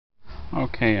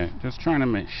Okay, just trying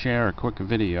to share a quick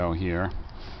video here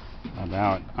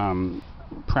about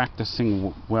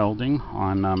practicing welding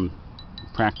on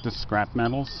practice scrap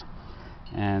metals,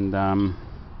 and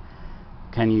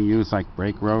can you use like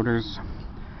brake rotors.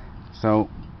 So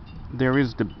there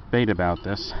is debate about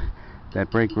this, that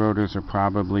brake rotors are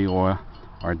probably or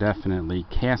are definitely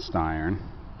cast iron,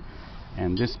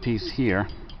 and this piece here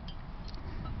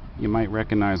you might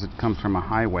recognize it comes from a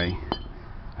highway.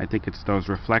 I think it's those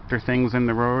reflector things in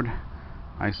the road.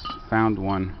 I found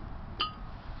one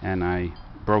and I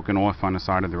broken off on the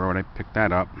side of the road. I picked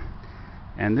that up,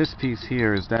 and this piece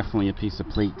here is definitely a piece of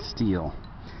plate steel.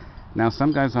 Now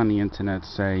some guys on the internet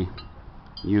say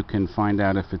you can find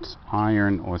out if it's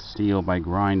iron or steel by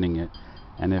grinding it,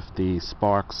 and if the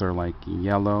sparks are like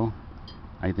yellow,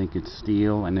 I think it's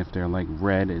steel, and if they're like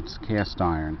red, it's cast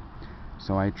iron.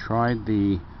 So I tried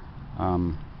the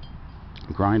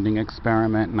grinding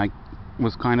experiment, and I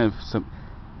was kind of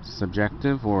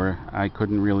subjective, or I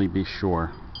couldn't really be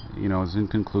sure. You know, it was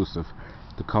inconclusive,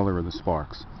 the color of the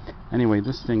sparks. Anyway,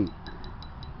 this thing,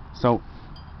 so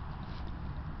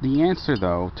the answer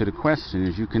though to the question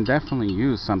is you can definitely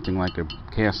use something like a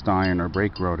cast iron or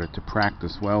brake rotor to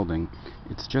practice welding.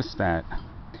 It's just that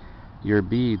your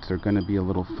beads are going to be a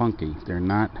little funky. They're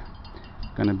not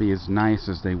going to be as nice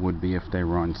as they would be if they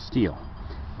were on steel.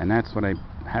 And that's what I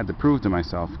had to prove to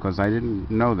myself, because I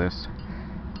didn't know this.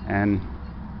 And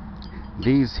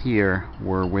these here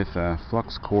were with a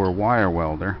flux core wire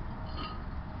welder,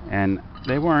 and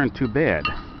they weren't too bad.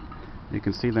 You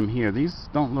can see them here. These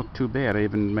don't look too bad. I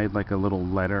even made like a little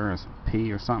letter, a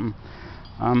P or something.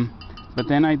 But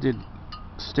then I did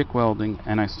stick welding,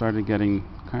 and I started getting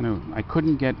I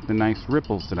couldn't get the nice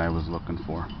ripples that I was looking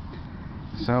for.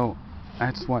 So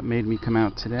that's what made me come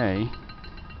out today.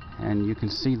 And you can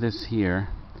see this here.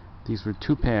 These were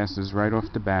two passes right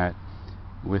off the bat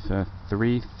with a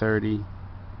 3/32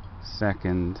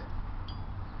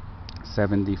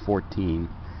 70/14,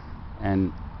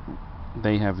 and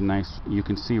they have nice, you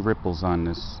can see ripples on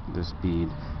this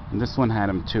bead, and this one had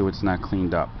them too. It's not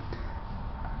cleaned up.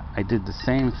 I did the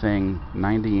same thing,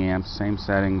 90 amps, same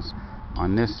settings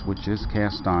on this, which is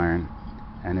cast iron,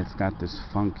 and it's got this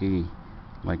funky,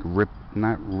 like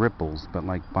not ripples, but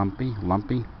like bumpy,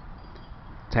 lumpy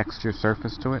texture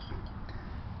surface to it,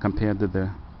 compared to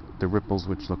the ripples,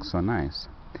 which look so nice.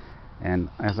 And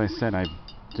as I said, I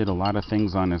did a lot of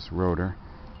things on this rotor,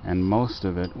 and most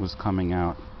of it was coming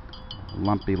out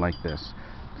lumpy like this.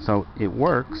 So it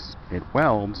works, it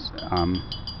welds,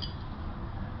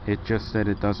 it just that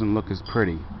it doesn't look as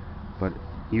pretty. But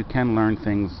you can learn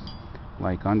things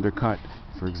like undercut.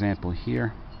 For example,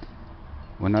 here,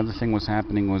 another thing was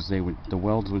happening was the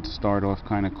welds would start off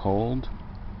kind of cold,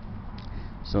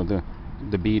 so the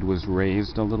bead was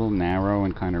raised a little, narrow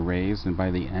and kind of raised, and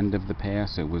by the end of the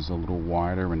pass it was a little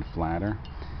wider and flatter.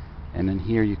 And then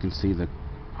here you can see the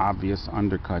obvious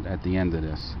undercut at the end of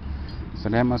this. So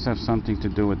that must have something to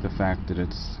do with the fact that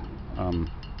it's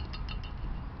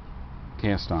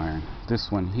cast iron.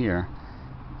 This one here,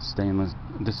 stainless,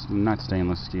 this not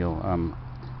stainless steel,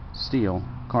 steel,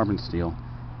 carbon steel,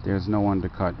 there's no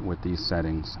undercut with these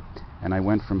settings. And I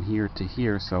went from here to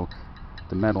here, so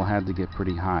the metal had to get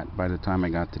pretty hot by the time I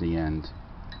got to the end,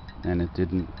 and it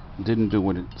didn't do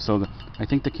what it. So I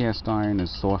think the cast iron is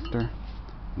softer,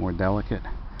 more delicate.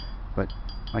 But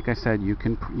like I said, you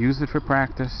can use it for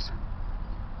practice.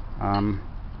 And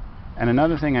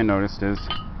another thing I noticed is,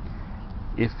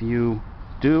 if you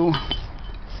do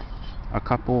a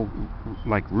couple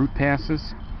like root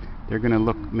passes, they're going to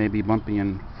look maybe bumpy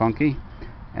and funky,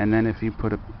 and then if you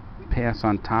put a pass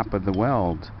on top of the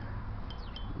weld,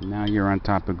 now you're on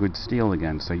top of good steel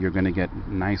again, so you're going to get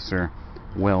nicer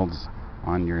welds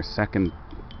on your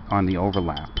on the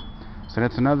overlap. So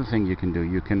that's another thing you can do.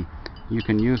 You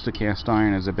can use the cast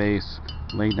iron as a base,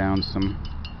 lay down some,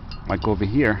 like over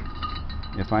here,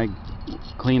 if I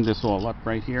cleaned this all up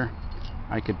right here,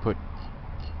 I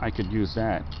could use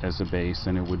that as a base,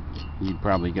 and you'd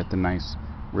probably get the nice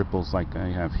ripples like I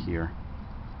have here.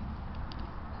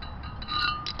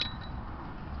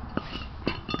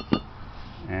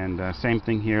 And same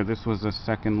thing here. This was a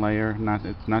second layer,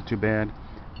 not too bad.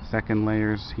 Second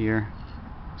layers here,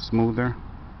 smoother,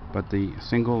 but the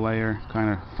single layer kind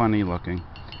of funny looking.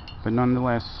 But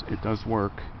nonetheless, it does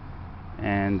work.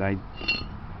 And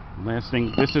last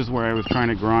thing, this is where I was trying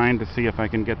to grind to see if I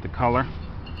can get the color.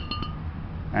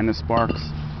 And the sparks,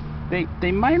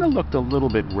 they might have looked a little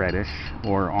bit reddish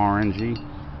or orangey,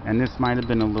 and this might have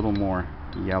been a little more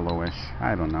yellowish.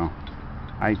 I don't know.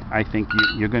 I think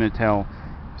you're going to tell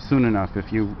soon enough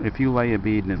if you lay a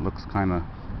bead and it looks kind of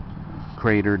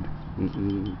cratered,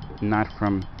 not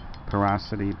from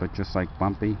porosity, but just like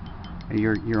bumpy,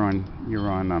 you're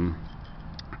on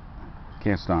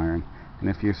cast iron. And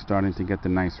if you're starting to get the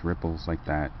nice ripples like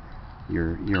that,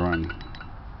 you're on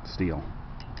steel.